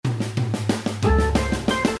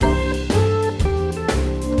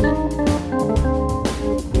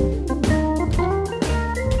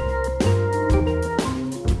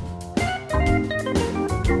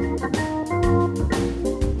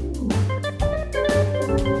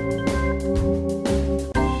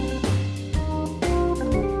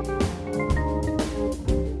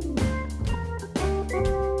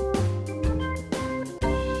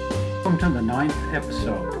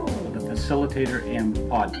episode of the Facilitator M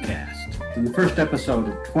podcast. In the first episode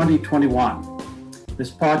of 2021,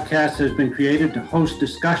 this podcast has been created to host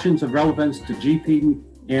discussions of relevance to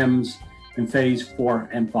GPMs in Phase 4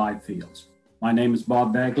 and 5 fields. My name is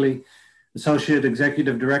Bob Bagley, Associate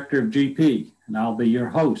Executive Director of GP, and I'll be your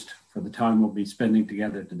host for the time we'll be spending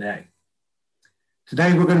together today.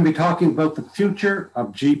 Today, we're going to be talking about the future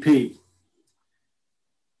of GP.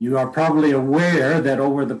 You are probably aware that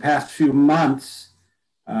over the past few months,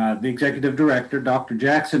 the Executive Director, Dr.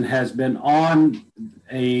 Jackson, has been on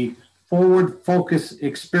a forward focus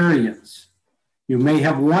experience. You may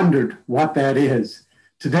have wondered what that is.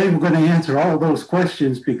 Today, we're going to answer all those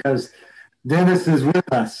questions because Dennis is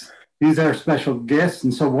with us. He's our special guest.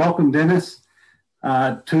 And so welcome, Dennis,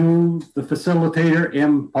 to the Facilitator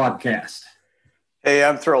M podcast. Hey,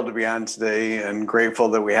 I'm thrilled to be on today and grateful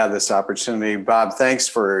that we had this opportunity. Bob, thanks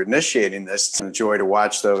for initiating this. It's a joy to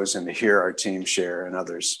watch those and to hear our team share and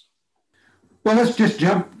others. Well, let's just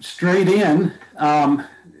jump straight in.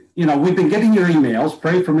 We've been getting your emails.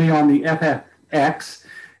 Pray for me on the FFX.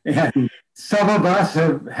 And some of us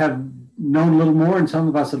have known a little more and some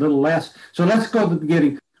of us a little less. So let's go to the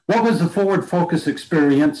beginning. What was the forward focus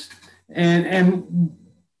experience and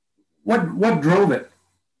what drove it?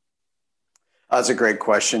 That's a great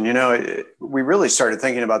question. You know, we really started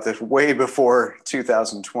thinking about this way before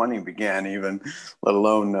 2020 began, even, let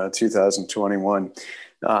alone 2021.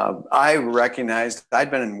 I recognized I'd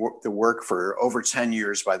been in the work for over 10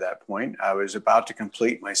 years by that point. I was about to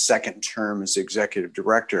complete my second term as executive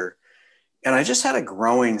director. And I just had a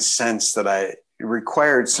growing sense that I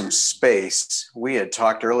required some space. We had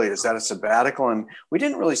talked earlier, is that a sabbatical? And we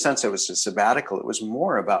didn't really sense it was a sabbatical. It was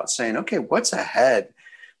more about saying, okay, what's ahead?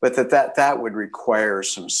 But that would require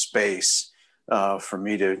some space for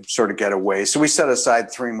me to sort of get away. So we set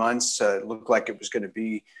aside 3 months. It looked like it was going to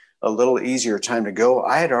be a little easier time to go.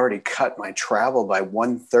 I had already cut my travel by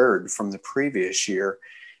 1/3 from the previous year.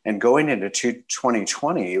 And going into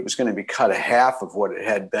 2020, it was going to be cut a half of what it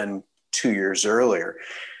had been 2 years earlier.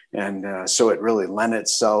 And so it really lent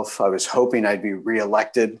itself. I was hoping I'd be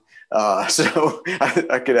reelected so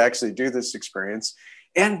I could actually do this experience.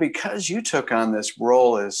 And because you took on this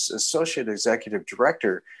role as Associate Executive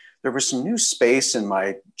Director, there was some new space in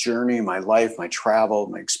my journey, my life, my travel,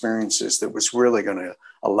 my experiences that was really going to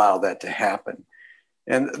allow that to happen.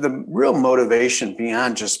 And the real motivation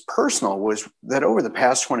beyond just personal was that over the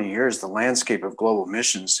past 20 years, the landscape of global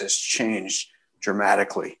missions has changed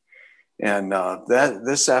dramatically. And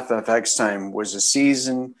this FFX time was a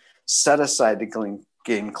season set aside to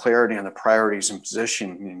gain clarity on the priorities and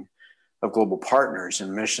positioning of global partners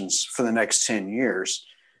and missions for the next 10 years.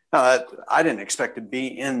 I didn't expect to be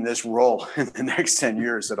in this role in the next 10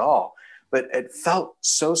 years at all, but it felt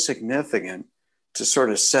so significant to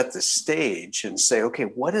sort of set the stage and say, okay,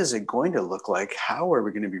 what is it going to look like? How are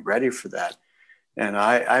we going to be ready for that? And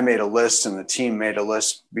I made a list and the team made a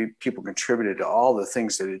list. People contributed to all the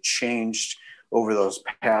things that had changed over those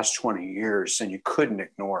past 20 years, and you couldn't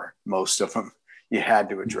ignore most of them. You had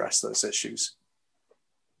to address those issues.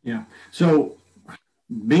 Yeah. So,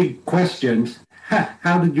 big questions.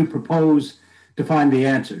 How did you propose to find the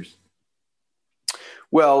answers?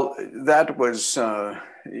 Well, that was,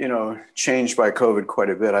 changed by COVID quite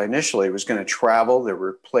a bit. I initially was going to travel. There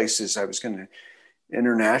were places I was going to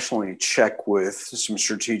internationally check with some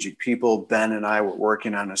strategic people. Ben and I were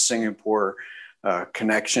working on a Singapore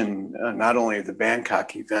connection, not only at the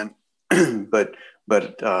Bangkok event, but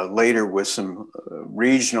later with some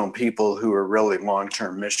regional people who are really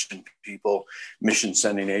long-term mission people, mission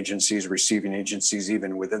sending agencies, receiving agencies,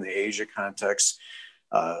 even within the Asia context.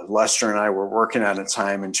 Lester and I were working at a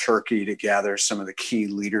time in Turkey to gather some of the key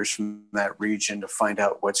leaders from that region to find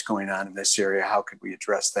out what's going on in this area. How could we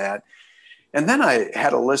address that? And then I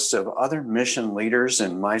had a list of other mission leaders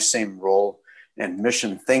in my same role and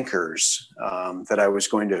mission thinkers that I was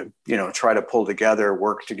going to, try to pull together,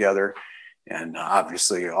 work together. And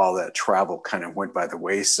obviously all that travel kind of went by the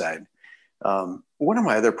wayside. One of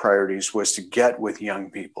my other priorities was to get with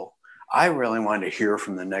young people. I really wanted to hear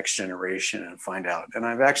from the next generation and find out. And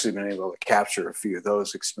I've actually been able to capture a few of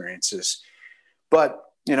those experiences. But,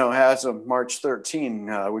 as of March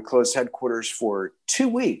 13, we closed headquarters for 2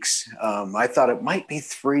 weeks. I thought it might be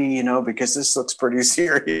 3, because this looks pretty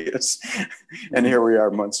serious. And here we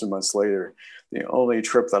are months and months later. The only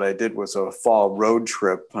trip that I did was a fall road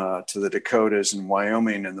trip to the Dakotas and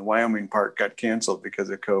Wyoming, and the Wyoming part got canceled because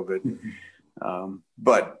of COVID.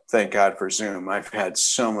 But thank God for Zoom. I've had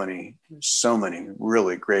so many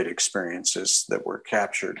really great experiences that were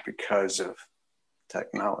captured because of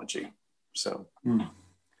technology. So,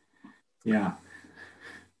 yeah.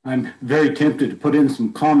 I'm very tempted to put in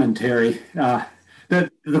some commentary.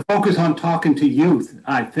 The focus on talking to youth,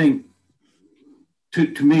 I think,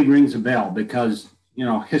 to me rings a bell because,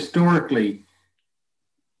 historically,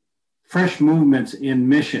 fresh movements in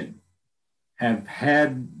mission have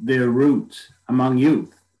had their roots among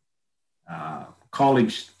youth,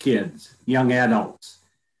 college kids, young adults.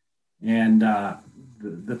 And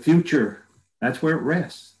the future, that's where it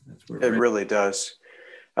rests. That's where it really does.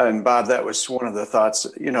 And Bob, that was one of the thoughts,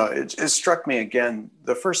 it struck me again.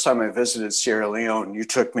 The first time I visited Sierra Leone, you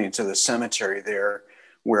took me to the cemetery there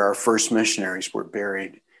where our first missionaries were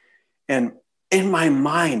buried. And in my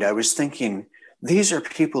mind, I was thinking, these are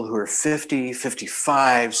people who are 50,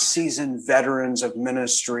 55, seasoned veterans of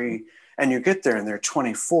ministry. And you get there and they're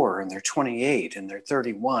 24 and they're 28 and they're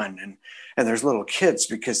 31 and there's little kids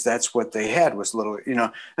because that's what they had was little, and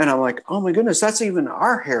I'm like, oh my goodness, that's even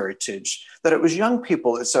our heritage, that it was young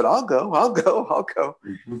people that said, I'll go.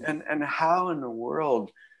 Mm-hmm. And how in the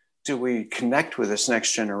world do we connect with this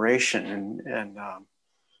next generation? And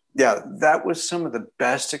that was some of the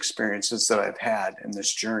best experiences that I've had in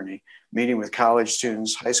this journey, meeting with college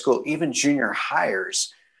students, high school, even junior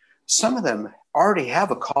hires. Some of them already have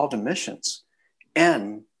a call to missions,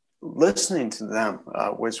 and listening to them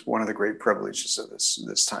was one of the great privileges of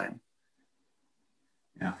this time.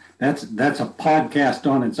 Yeah, that's a podcast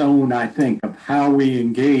on its own, I think, of how we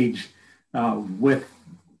engage with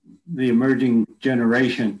the emerging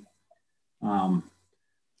generation. But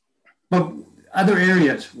other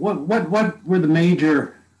areas, what were the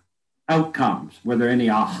major outcomes? Were there any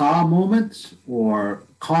aha moments or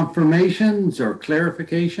confirmations or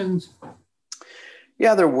clarifications?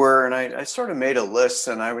 Yeah, there were. And I sort of made a list,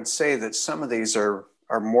 and I would say that some of these are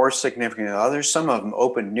more significant than others. Some of them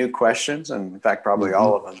opened new questions, and in fact, probably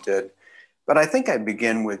all of them did. But I think I'd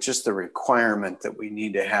begin with just the requirement that we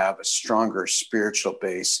need to have a stronger spiritual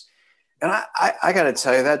base. And I got to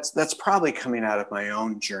tell you, that's probably coming out of my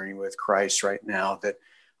own journey with Christ right now, that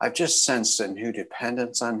I've just sensed a new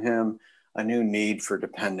dependence on him, a new need for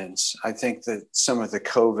dependence. I think that some of the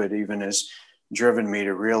COVID even has driven me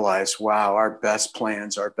to realize, wow, our best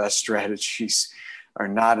plans, our best strategies are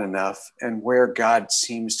not enough. And where God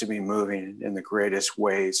seems to be moving in the greatest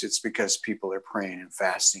ways, it's because people are praying and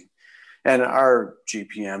fasting. And our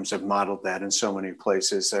GPMs have modeled that in so many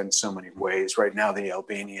places and so many ways. Right now, the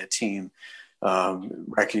Albania team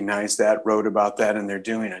recognized that, wrote about that, and they're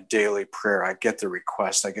doing a daily prayer. I get the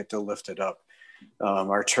request. I get to lift it up.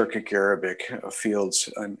 Our Turkic Arabic fields,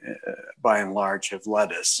 by and large, have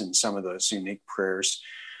led us in some of those unique prayers.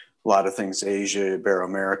 A lot of things, Asia,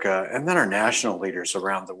 Ibero-America, and then our national leaders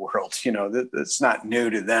around the world. It's not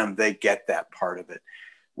new to them. They get that part of it.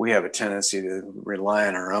 We have a tendency to rely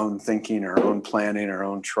on our own thinking, our own planning, our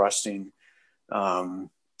own trusting, and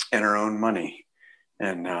our own money,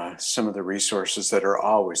 and some of the resources that are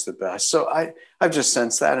always the best. So I've just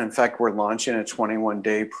sensed that. In fact, we're launching a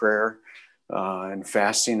 21-day prayer and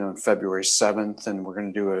fasting on February 7th, and we're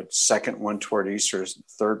going to do a second one toward Easter,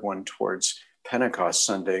 third one towards Pentecost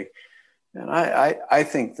Sunday. And I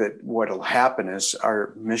think that what will happen is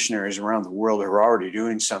our missionaries around the world who are already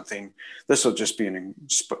doing something, this will just be an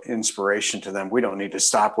inspiration to them. We don't need to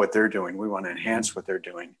stop what they're doing. We want to enhance what they're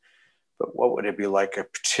doing. But what would it be like,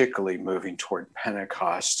 particularly moving toward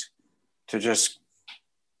Pentecost, to just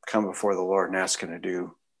come before the Lord and ask him to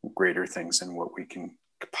do greater things than what we can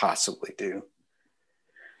possibly do?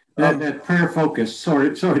 That prayer focus,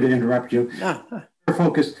 sorry to interrupt you. No. Prayer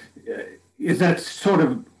focus, is that sort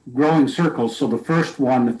of growing circles? So the first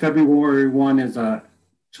one, the February one, is a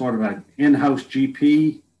sort of an in-house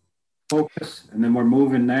GP focus, and then we're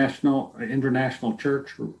moving international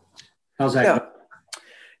church. How's that going?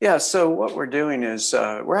 Yeah, so what we're doing is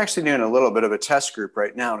we're actually doing a little bit of a test group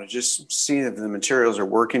right now to just see if the materials are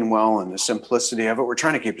working well and the simplicity of it. We're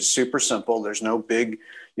trying to keep it super simple. There's no big,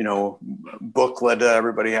 booklet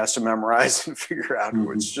everybody has to memorize and figure out.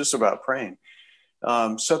 Mm-hmm. It's just about praying.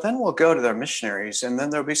 So then we'll go to their missionaries, and then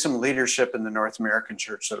there'll be some leadership in the North American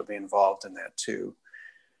church that'll be involved in that too.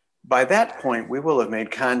 By that point, we will have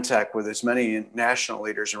made contact with as many national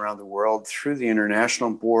leaders around the world through the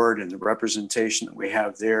international board and the representation that we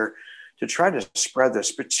have there to try to spread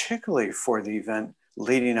this, particularly for the event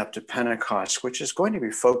leading up to Pentecost, which is going to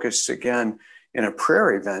be focused again in a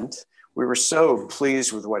prayer event. We were so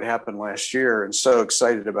pleased with what happened last year and so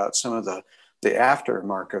excited about some of the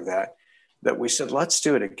aftermark of that we said, let's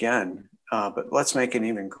do it again, but let's make an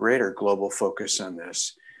even greater global focus on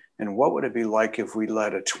this. And what would it be like if we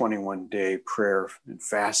led a 21-day prayer and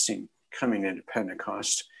fasting coming into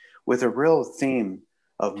Pentecost with a real theme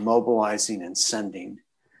of mobilizing and sending?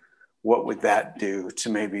 what would that do to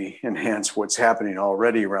maybe enhance what's happening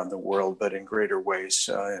already around the world, but in greater ways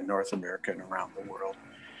in North America and around the world.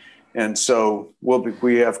 And so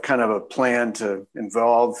we have kind of a plan to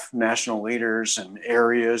involve national leaders and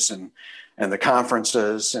areas and the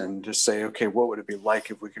conferences, and just say, okay, what would it be like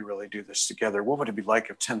if we could really do this together? What would it be like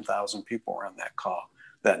if 10,000 people were on that call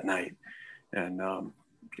that night? And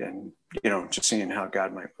just seeing how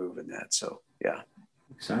God might move in that. So, yeah.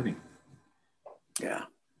 Exciting. Yeah.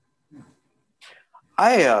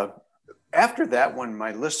 After that one,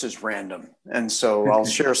 my list is random. And so I'll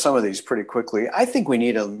share some of these pretty quickly. I think we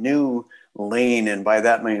need a new lean. And by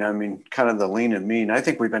that I mean kind of the lean and mean. I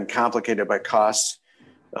think we've been complicated by costs.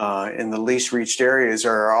 In the least reached areas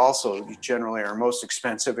are also generally our most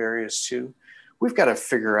expensive areas too. We've got to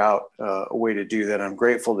figure out a way to do that. I'm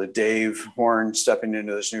grateful to Dave Horn stepping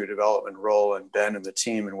into this new development role, and Ben and the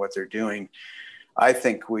team and what they're doing. I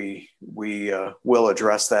think we will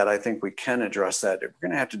address that. I think we can address that. We're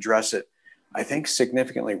going to have to address it, I think,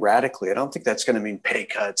 significantly, radically. I don't think that's going to mean pay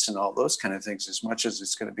cuts and all those kind of things as much as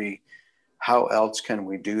it's going to be how else can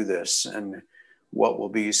we do this, and what will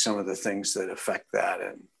be some of the things that affect that.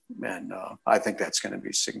 And I think that's going to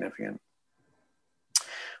be significant.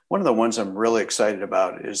 One of the ones I'm really excited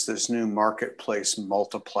about is this new marketplace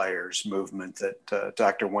multipliers movement that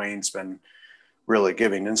Dr. Wayne's been really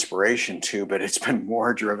giving inspiration to, but it's been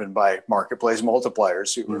more driven by marketplace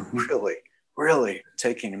multipliers who are really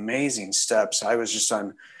taking amazing steps. I was just on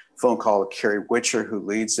a phone call with Carrie Witcher, who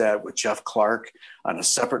leads that, with Jeff Clark on a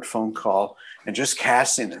separate phone call, and just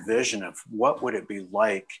casting the vision of what would it be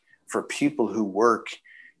like for people who work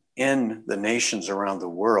in the nations around the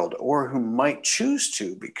world, or who might choose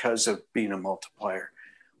to because of being a multiplier.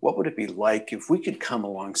 What would it be like if we could come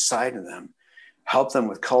alongside of them, help them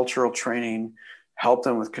with cultural training, help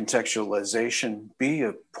them with contextualization, be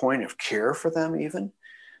a point of care for them even,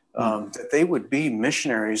 that they would be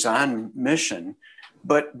missionaries on mission,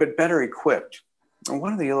 but better equipped. And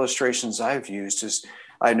one of the illustrations I've used is,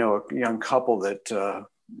 I know a young couple that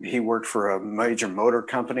he worked for a major motor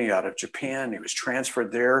company out of Japan. He was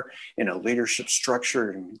transferred there in a leadership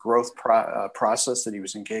structure and growth process that he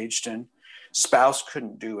was engaged in. Spouse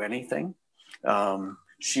couldn't do anything.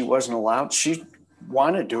 She wasn't allowed. She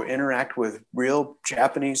wanted to interact with real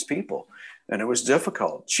Japanese people, and it was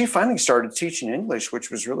difficult. She finally started teaching English,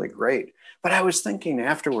 which was really great. But I was thinking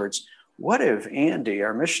afterwards, what if Andy,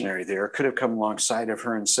 our missionary there, could have come alongside of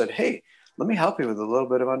her and said, hey, let me help you with a little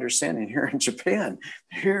bit of understanding here in Japan.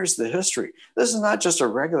 Here's the history. This is not just a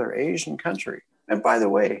regular Asian country. And by the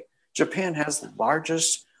way, Japan has the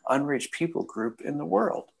largest unreached people group in the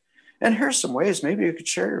world. And here's some ways maybe you could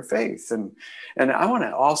share your faith. And I want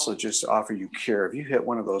to also just offer you care. If you hit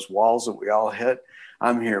one of those walls that we all hit,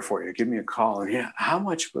 I'm here for you. Give me a call. And how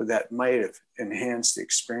much would that might have enhanced the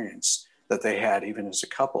experience that they had even as a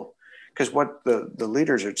couple? Because what the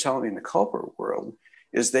leaders are telling me in the corporate world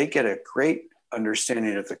is they get a great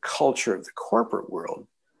understanding of the culture of the corporate world,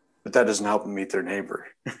 but that doesn't help them meet their neighbor.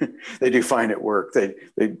 They do fine at work. They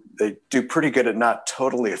do pretty good at not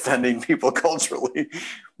totally offending people culturally,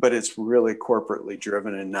 but it's really corporately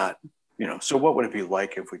driven and not, so what would it be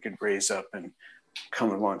like if we could raise up and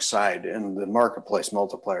come alongside? And the marketplace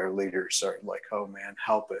multiplier leaders are like, oh man,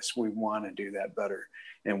 help us. We want to do that better.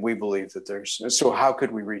 And we believe that so how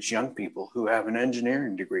could we reach young people who have an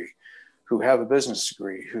engineering degree, who have a business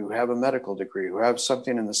degree, who have a medical degree, who have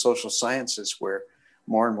something in the social sciences, where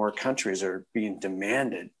more and more countries are being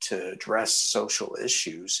demanded to address social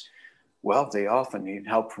issues? Well, they often need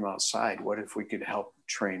help from outside. What if we could help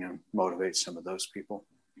train and motivate some of those people?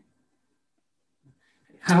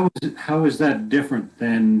 How is that different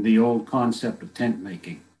than the old concept of tent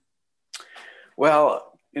making? Well,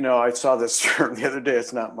 I saw this term the other day.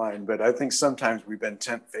 It's not mine, but I think sometimes we've been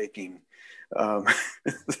tent faking.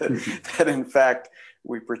 That in fact,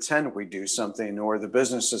 we pretend we do something, or the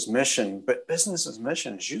business's mission, but business's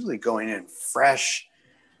mission is usually going in fresh.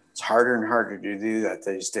 It's harder and harder to do that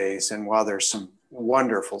these days. And while there's some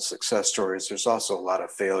wonderful success stories, there's also a lot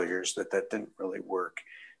of failures that didn't really work.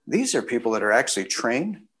 These are people that are actually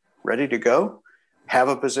trained, ready to go, have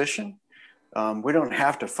a position. We don't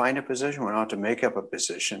have to find a position. We don't have to make up a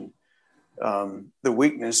position. The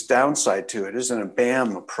weakness downside to it isn't a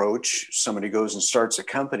BAM approach. Somebody goes and starts a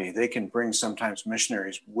company. They can bring sometimes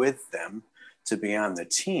missionaries with them to be on the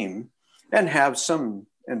team and have some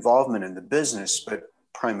involvement in the business, but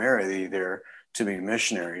primarily there to be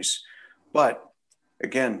missionaries. But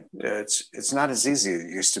again, it's not as easy as it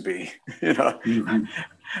used to be.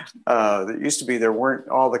 That used to be there weren't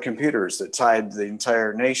all the computers that tied the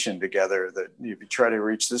entire nation together. That you try to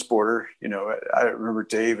reach this border. I remember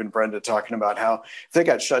Dave and Brenda talking about how if they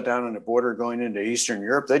got shut down on a border going into Eastern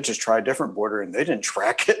Europe, they'd just try a different border and they didn't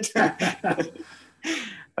track it.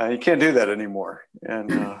 You can't do that anymore.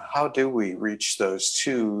 And how do we reach those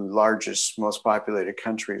two largest, most populated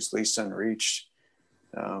countries least unreached?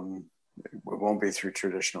 It won't be through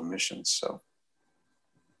traditional missions. So,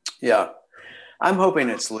 yeah, I'm hoping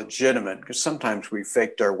it's legitimate, because sometimes we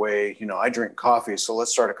faked our way. I drink coffee, so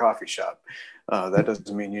let's start a coffee shop. That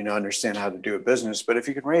doesn't mean you understand how to do a business, but if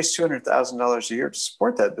you can raise $200,000 a year to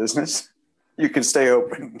support that business, you can stay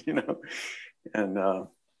open. And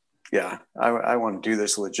yeah, I want to do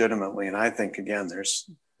this legitimately, and I think again, there's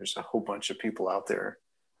a whole bunch of people out there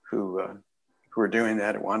who are doing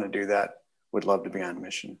that, and want to do that, would love to be on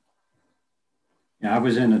mission. Yeah, I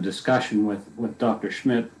was in a discussion with Dr.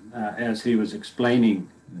 Schmidt as he was explaining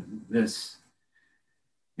this,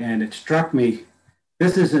 and it struck me,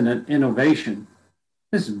 this isn't an innovation.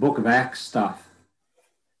 This is Book of Acts stuff,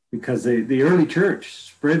 because the early church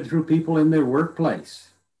spread through people in their workplace,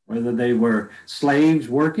 whether they were slaves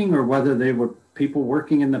working or whether they were people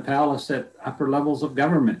working in the palace at upper levels of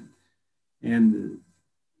government, and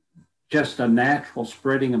just a natural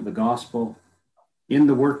spreading of the gospel in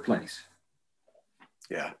the workplace.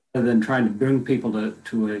 Yeah. Rather than trying to bring people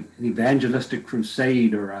to an evangelistic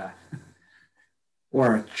crusade or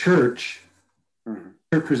a church. Mm-hmm.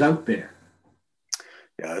 Church was out there.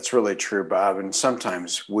 Yeah, that's really true, Bob. And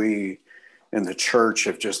sometimes we in the church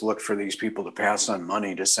have just looked for these people to pass on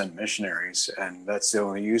money to send missionaries, and that's the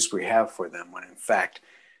only use we have for them, when in fact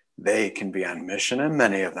they can be on mission, and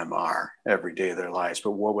many of them are every day of their lives.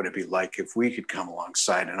 But what would it be like if we could come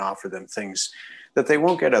alongside and offer them things that they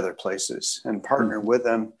won't get other places, and partner mm-hmm. with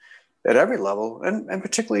them at every level, and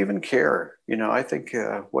particularly even care? I think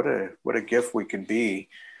what a gift we can be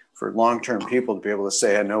for long-term people to be able to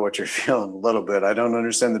say, I know what you're feeling a little bit. I don't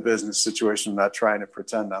understand the business situation. I'm not trying to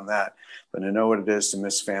pretend on that, but I know what it is to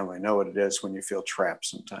miss family. I know what it is when you feel trapped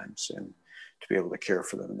sometimes, and to be able to care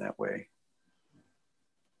for them in that way.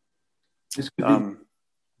 This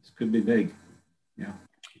could be big. Yeah.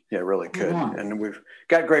 Yeah, it really could. And we've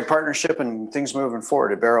got great partnership and things moving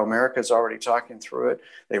forward. Ibero-America is already talking through it.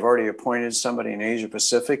 They've already appointed somebody in Asia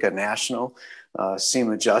Pacific, a national,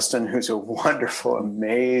 Seema Justin, who's a wonderful,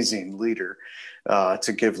 amazing leader,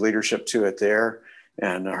 to give leadership to it there.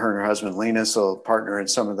 And her and her husband, Linus, will partner in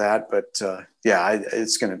some of that. But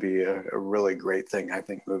it's going to be a really great thing, I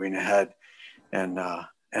think, moving ahead. And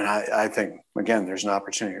I think, again, there's an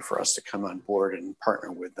opportunity for us to come on board and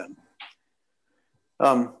partner with them.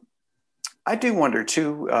 I do wonder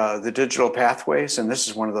too, the digital pathways, and this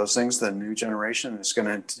is one of those things the new generation is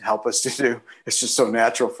going to help us to do. It's just so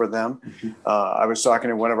natural for them. Mm-hmm. I was talking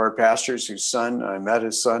to one of our pastors I met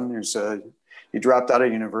his son, he dropped out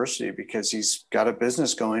of university because he's got a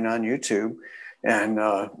business going on YouTube, and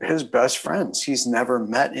his best friends, he's never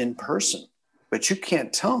met in person, but you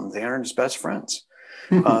can't tell him they aren't his best friends.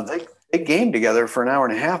 They game together for an hour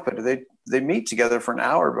and a half, but they meet together for an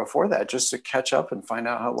hour before that just to catch up and find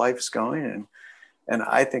out how life's going. And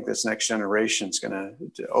I think this next generation is going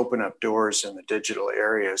to open up doors in the digital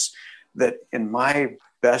areas that, in my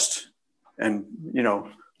best and,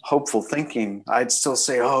 hopeful thinking, I'd still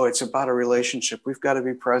say, it's about a relationship. We've got to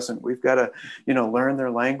be present. We've got to, learn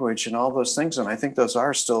their language and all those things. And I think those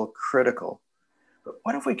are still critical. But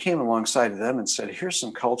what if we came alongside of them and said, here's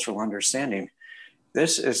some cultural understanding.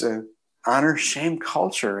 This is a honor shame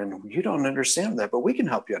culture, and you don't understand that, but we can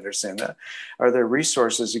help you understand that. Are there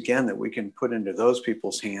resources, again, that we can put into those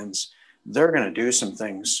people's hands? They're going to do some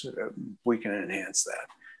things. We can enhance that.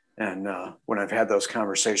 And when I've had those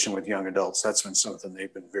conversations with young adults, that's been something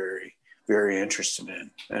they've been very, very interested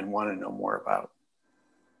in and want to know more about.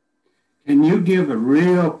 Can you give a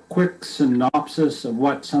real quick synopsis of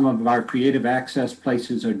what some of our creative access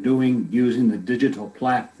places are doing using the digital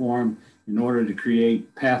platform in order to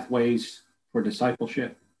create pathways for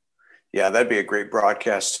discipleship? Yeah, that'd be a great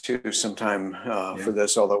broadcast too sometime for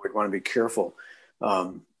this, although we'd want to be careful.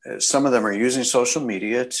 Some of them are using social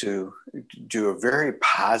media to do a very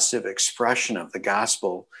positive expression of the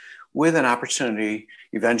gospel, with an opportunity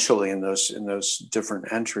eventually in those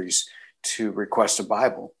different entries to request a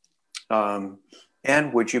Bible.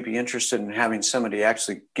 And would you be interested in having somebody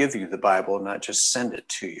actually give you the Bible and not just send it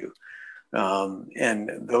to you?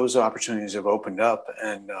 And those opportunities have opened up,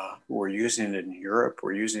 and we're using it in Europe.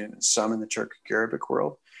 We're using it in some in the Turkic Arabic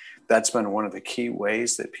world. That's been one of the key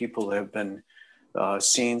ways that people have been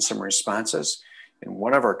seeing some responses. In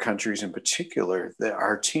one of our countries in particular,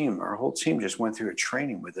 our whole team just went through a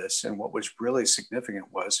training with this. And what was really significant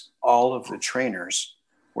was all of the trainers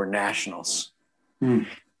were nationals. And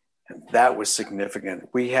that was significant.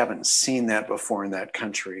 We haven't seen that before in that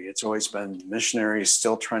country. It's always been missionaries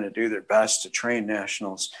still trying to do their best to train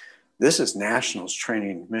nationals. This is nationals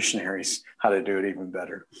training missionaries how to do it even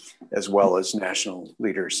better, as well as national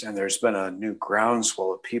leaders. And there's been a new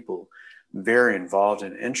groundswell of people very involved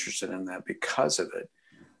and interested in that because of it,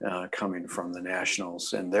 coming from the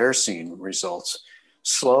nationals. And they're seeing results,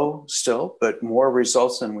 slow still, but more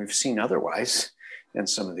results than we've seen otherwise in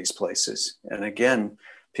some of these places. And again,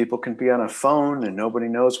 people can be on a phone and nobody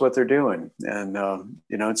knows what they're doing. And,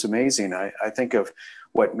 it's amazing. I think of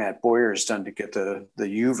what Matt Boyer has done to get the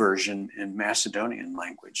YouVersion in Macedonian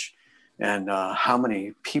language, and how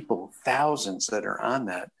many people, thousands that are on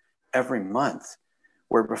that every month,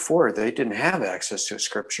 where before they didn't have access to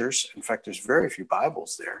scriptures. In fact, there's very few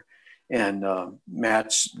Bibles there. And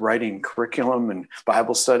Matt's writing curriculum and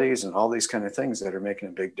Bible studies and all these kind of things that are making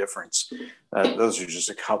a big difference. Those are just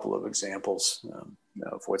a couple of examples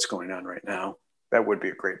of what's going on right now. That would be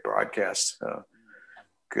a great broadcast.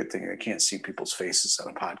 Good thing I can't see people's faces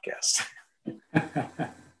on a podcast.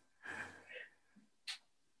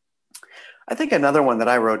 I think another one that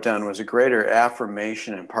I wrote down was a greater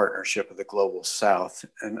affirmation and partnership of the Global South.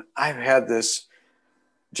 And I've had this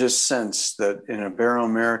just sense that in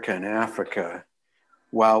Ibero-America and Africa,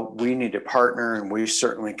 while we need to partner and we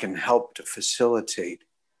certainly can help to facilitate,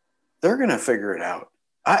 they're going to figure it out.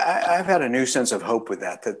 I've had a new sense of hope with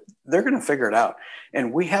that they're going to figure it out.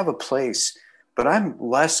 And we have a place, but I'm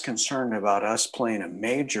less concerned about us playing a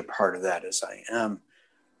major part of that as I am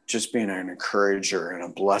just being an encourager and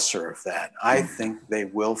a blesser of that. I think they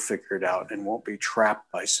will figure it out and won't be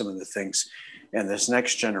trapped by some of the things. And this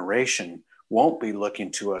next generation won't be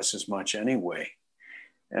looking to us as much anyway.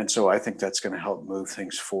 And so I think that's going to help move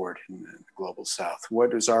things forward in the Global South.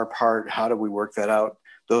 What is our part? How do we work that out?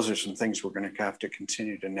 Those are some things we're going to have to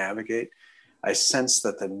continue to navigate. I sense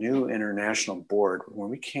that the new international board, when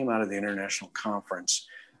we came out of the international conference,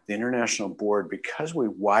 the international board, because we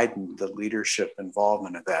widened the leadership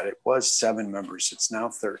involvement of that, it was 7 members, it's now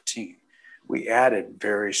 13. We added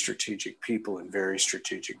very strategic people in very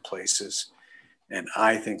strategic places. And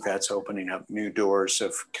I think that's opening up new doors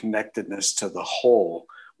of connectedness to the whole,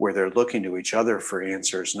 where they're looking to each other for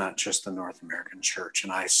answers, not just the North American church.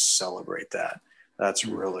 And I celebrate that. That's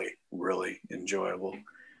really, really enjoyable.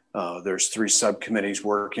 There's 3 subcommittees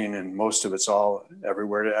working, and most of it's all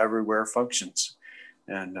everywhere to everywhere functions.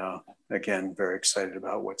 And again, very excited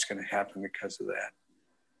about what's going to happen because of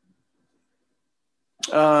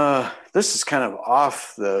that. This is kind of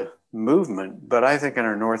off the movement, but I think in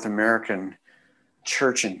our North American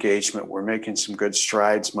church engagement, we're making some good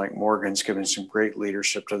strides. Mike Morgan's given some great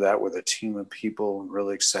leadership to that with a team of people. I'm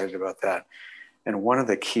really excited about that. And one of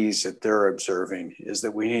the keys that they're observing is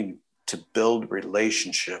that we need to build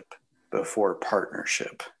relationship before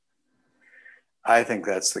partnership. I think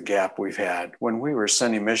that's the gap we've had. When we were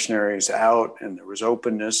sending missionaries out and there was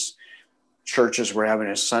openness, churches were having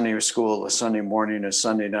a Sunday school, a Sunday morning, a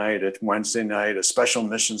Sunday night, a Wednesday night, a special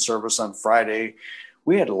mission service on Friday.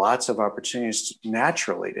 We had lots of opportunities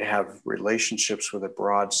naturally to have relationships with a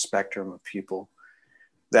broad spectrum of people.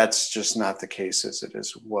 That's just not the case as it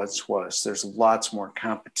once was. There's lots more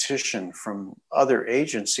competition from other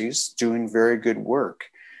agencies doing very good work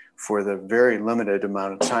for the very limited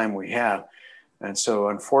amount of time we have. And so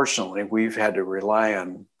unfortunately, we've had to rely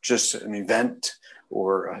on just an event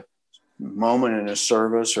or a moment in a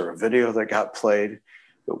service or a video that got played,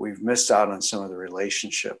 but we've missed out on some of the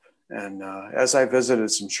relationship. And as I visited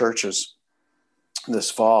some churches this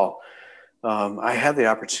fall, I had the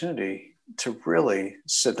opportunity to really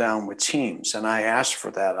sit down with teams. And I asked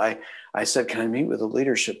for that. I said, can I meet with a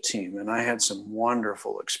leadership team? And I had some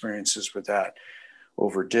wonderful experiences with that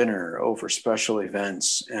over dinner, over special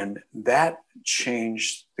events. And that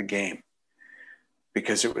changed the game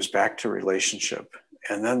because it was back to relationship.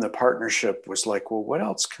 And then the partnership was like, well, what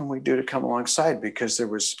else can we do to come alongside? Because there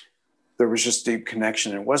was just deep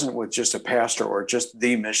connection. It wasn't with just a pastor or just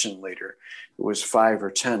the mission leader. It was 5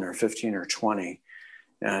 or 10 or 15 or 20.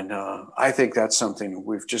 And I think that's something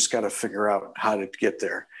we've just got to figure out how to get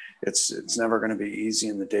there. It's never going to be easy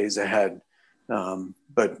in the days ahead.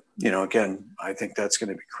 But, again, I think that's going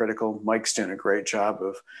to be critical. Mike's doing a great job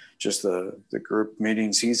of just the group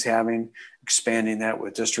meetings he's having, expanding that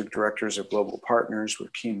with district directors of global partners,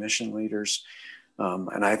 with key mission leaders.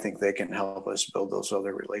 And I think they can help us build those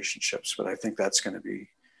other relationships. But I think that's going to be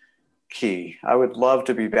key. I would love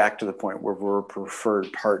to be back to the point where we're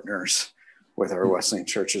preferred partners with our Wesleyan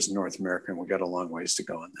churches in North America, and we got a long ways to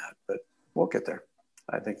go on that, but we'll get there.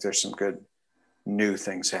 I think there's some good new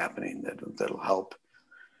things happening that'll help.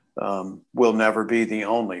 We'll never be the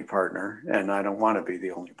only partner, and I don't want to be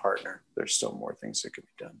the only partner. There's still more things that could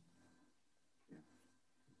be done.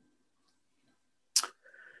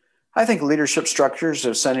 I think leadership structures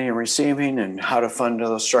of sending and receiving and how to fund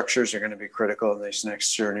those structures are going to be critical in this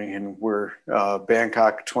next journey. And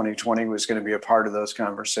Bangkok 2020 was going to be a part of those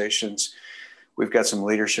conversations. We've got some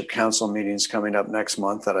leadership council meetings coming up next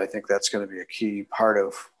month that I think that's going to be a key part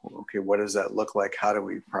of, okay, what does that look like? How do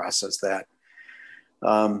we process that?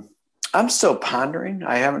 I'm still pondering.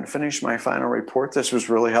 I haven't finished my final report. This was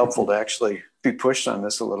really helpful to actually be pushed on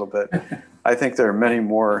this a little bit. I think there are many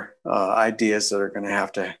more ideas that are going to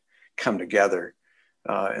have to come together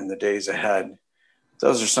in the days ahead.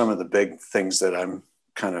 Those are some of the big things that I'm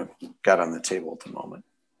kind of got on the table at the moment.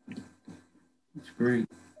 That's great.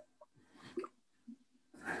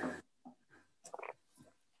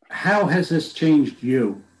 How has this changed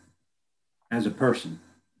you as a person?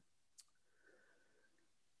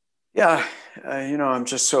 Yeah, I'm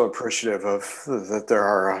just so appreciative of that there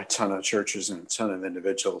are a ton of churches and a ton of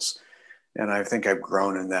individuals. And I think I've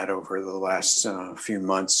grown in that over the last few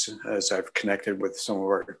months as I've connected with some of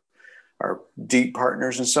our deep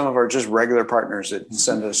partners and some of our just regular partners that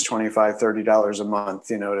send us $25, $30 a month,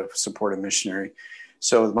 to support a missionary.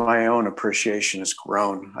 So my own appreciation has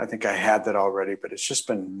grown. I think I had that already, but it's just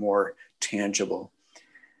been more tangible.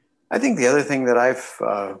 I think the other thing that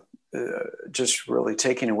I've just really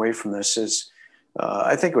taking away from this is,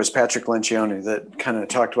 I think it was Patrick Lencioni that kind of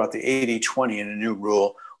talked about the 80-20 in a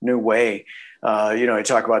new way. He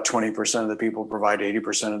talked about 20% of the people provide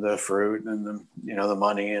 80% of the fruit and the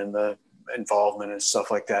money and the involvement and stuff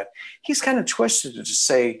like that. He's kind of twisted it to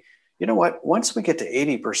say, you know what, once we get to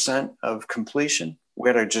 80% of completion, we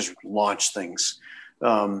got to just launch things.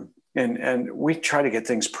 And we try to get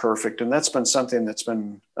things perfect. And that's been something that's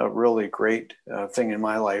been a really great thing in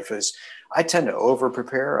my life is I tend to over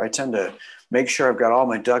prepare. I tend to make sure I've got all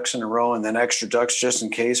my ducks in a row and then extra ducks just in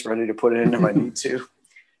case, ready to put it in if I need to.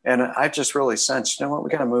 And I just really sensed, you know what, we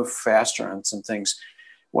got to move faster on some things.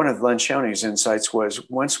 One of Lencioni's insights was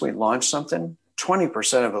once we launch something,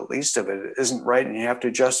 20% of at least of it isn't right and you have to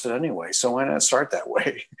adjust it anyway. So why not start that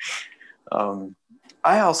way?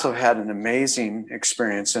 I also had an amazing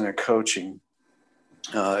experience in a coaching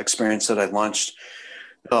experience that I launched,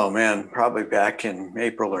 probably back in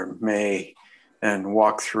April or May, and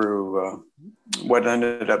walked through what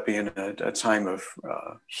ended up being a time of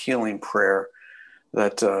healing prayer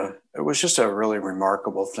that it was just a really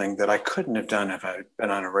remarkable thing that I couldn't have done if I had been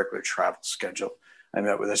on a regular travel schedule. I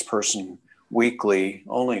met with this person weekly,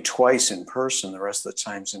 only twice in person, the rest of the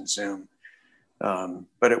times in Zoom.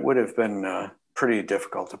 But it would have been pretty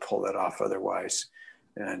difficult to pull that off otherwise.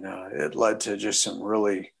 And it led to just some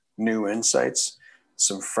really new insights,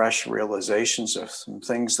 some fresh realizations of some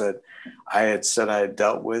things that I had said I had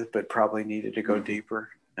dealt with, but probably needed to go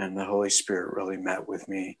deeper. And the Holy Spirit really met with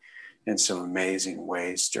me in some amazing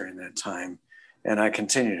ways during that time. And I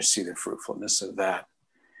continue to see the fruitfulness of that.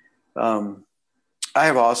 I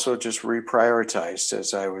have also just reprioritized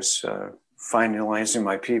as I was finalizing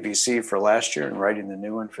my PVC for last year and writing the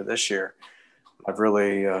new one for this year. I've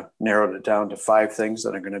really narrowed it down to 5 things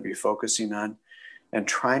that I'm going to be focusing on and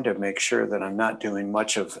trying to make sure that I'm not doing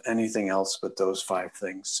much of anything else but those 5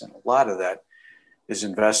 things. And a lot of that is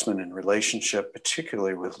investment in relationship,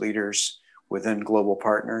 particularly with leaders within global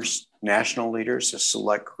partners, national leaders, a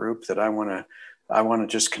select group that I want to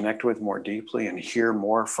just connect with more deeply and hear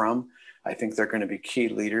more from. I think they're going to be key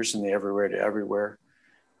leaders in the everywhere to everywhere.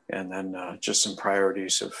 And then just some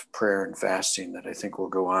priorities of prayer and fasting that I think will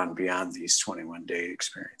go on beyond these 21-day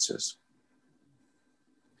experiences.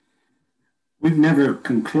 We've never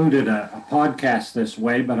concluded a podcast this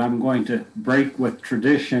way, but I'm going to break with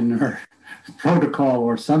tradition or protocol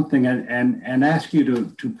or something and ask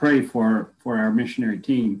you to pray for our missionary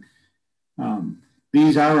team.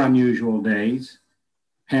 These are unusual days.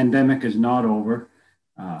 Pandemic is not over.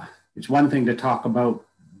 It's one thing to talk about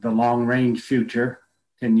the long-range future,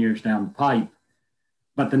 10 years down the pipe.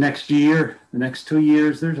 But the next year, the next 2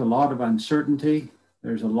 years, there's a lot of uncertainty.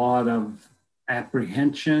 There's a lot of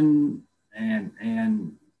apprehension and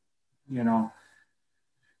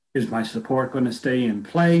is my support going to stay in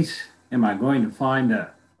place? Am I going to find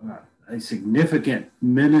a significant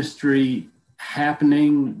ministry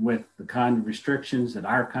happening with the kind of restrictions that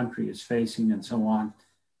our country is facing and so on?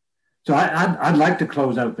 So I'd like to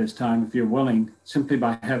close out this time, if you're willing, simply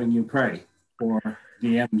by having you pray for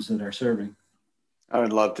the M's that are serving. I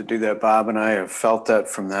would love to do that, Bob, and I have felt that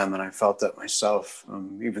from them, and I felt that myself.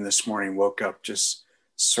 Even this morning, woke up just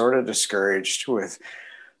sort of discouraged with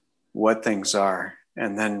what things are,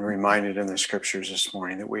 and then reminded in the scriptures this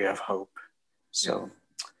morning that we have hope. So,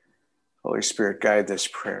 Holy Spirit, guide this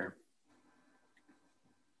prayer.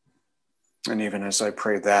 And even as I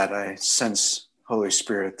pray that, I sense, Holy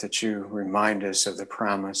Spirit, that you remind us of the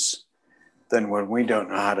promise. Then when we don't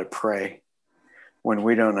know how to pray, when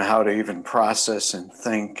we don't know how to even process and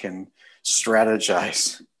think and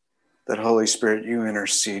strategize, that Holy Spirit, you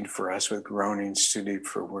intercede for us with groanings too deep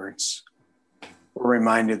for words. We're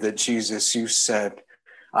reminded that Jesus, you said,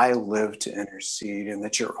 I live to intercede, and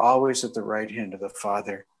that you're always at the right hand of the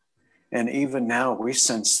Father. And even now we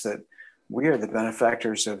sense that we are the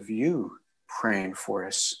benefactors of you praying for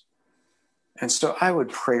us. And so I would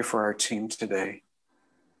pray for our team today.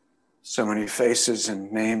 So many faces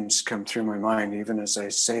and names come through my mind, even as I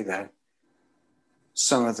say that.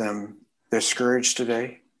 Some of them discouraged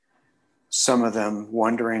today. Some of them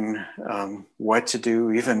wondering what to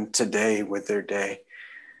do even today with their day,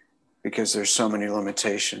 because there's so many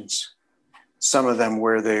limitations. Some of them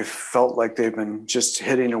where they've felt like they've been just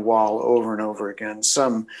hitting a wall over and over again.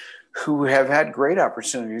 Some who have had great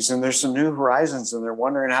opportunities, and there's some new horizons, and they're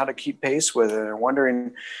wondering how to keep pace with it. They're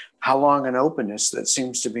wondering how long an openness that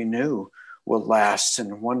seems to be new will last,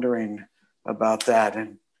 and wondering about that.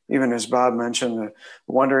 And even as Bob mentioned,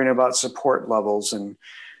 wondering about support levels and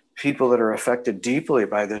people that are affected deeply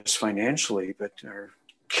by this financially, but are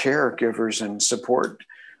caregivers and support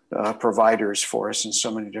providers for us in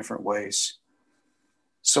so many different ways.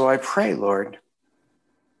 So I pray, Lord,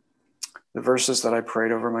 the verses that I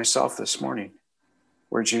prayed over myself this morning,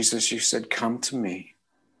 where Jesus, you said, come to me.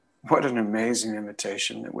 What an amazing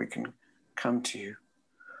invitation that we can come to you,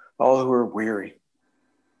 all who are weary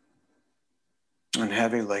and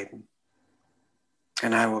heavy laden,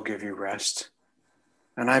 and I will give you rest.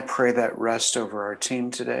 And I pray that rest over our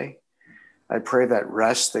team today. I pray that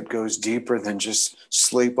rest that goes deeper than just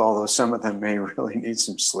sleep, although some of them may really need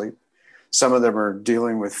some sleep. Some of them are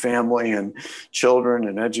dealing with family and children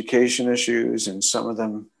and education issues, and some of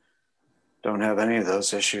them don't have any of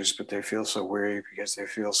those issues, but they feel so weary because they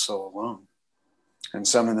feel so alone. And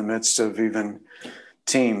some in the midst of even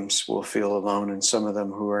teams will feel alone, and some of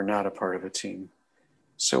them who are not a part of a team.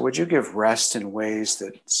 So would you give rest in ways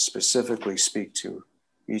that specifically speak to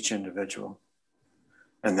each individual?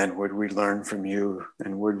 And then would we learn from you,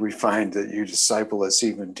 and would we find that you disciple us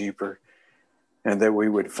even deeper, and that we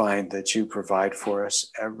would find that you provide for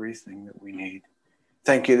us everything that we need.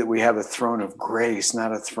 Thank you that we have a throne of grace,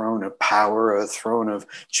 not a throne of power or a throne of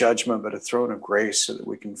judgment, but a throne of grace, so that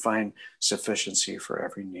we can find sufficiency for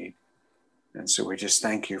every need. And so we just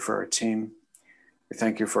thank you for our team. We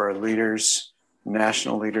thank you for our leaders,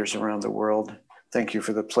 national leaders around the world. Thank you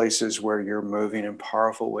for the places where you're moving in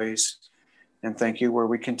powerful ways. And thank you where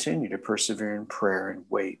we continue to persevere in prayer and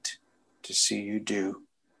wait to see you do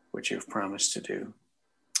what you've promised to do.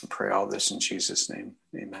 I pray all this in Jesus' name.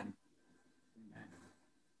 Amen.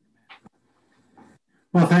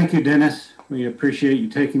 Well, thank you, Dennis. We appreciate you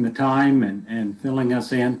taking the time and filling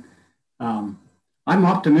us in. I'm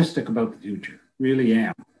optimistic about the future, really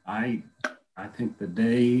am. I think the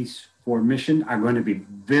days for mission are going to be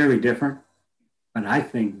very different, but I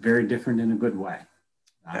think very different in a good way.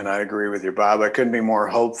 And I agree with you, Bob. I couldn't be more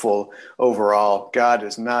hopeful overall. God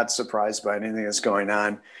is not surprised by anything that's going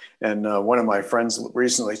on. And one of my friends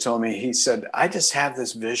recently told me, he said, I just have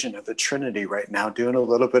this vision of the Trinity right now, doing a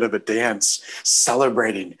little bit of a dance,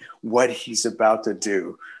 celebrating what he's about to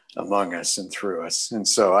do among us and through us. And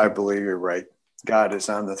so I believe you're right. God is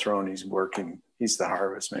on the throne. He's working. He's the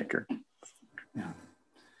harvest maker. Yeah.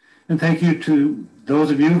 And thank you to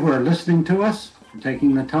those of you who are listening to us for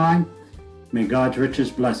taking the time. May God's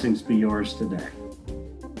richest blessings be yours today.